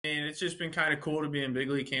it's just been kind of cool to be in big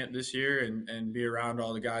league camp this year and be around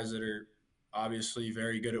all the guys that are obviously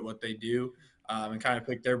very good at what they do, and kind of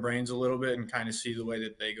pick their brains a little bit and kind of see the way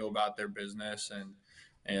that they go about their business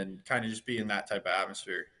and kind of just be in that type of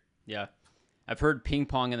atmosphere. Yeah. I've heard ping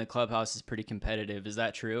pong in the clubhouse is pretty competitive. Is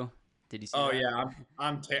that true? Did you see Oh that? yeah,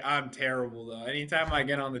 I'm terrible though. Anytime I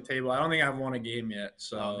get on the table, I don't think I've won a game yet. Oh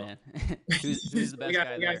So man. Who's the we best got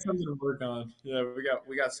guy we got there? something to work on. Yeah,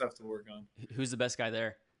 we got stuff to work on. Who's the best guy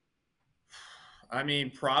there? I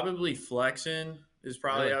mean, probably Flexen is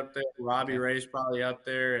probably Really? up there. Robbie Okay. Ray's probably up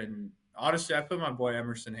there, and honestly, I put my boy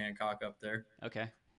Emerson Hancock up there. Okay.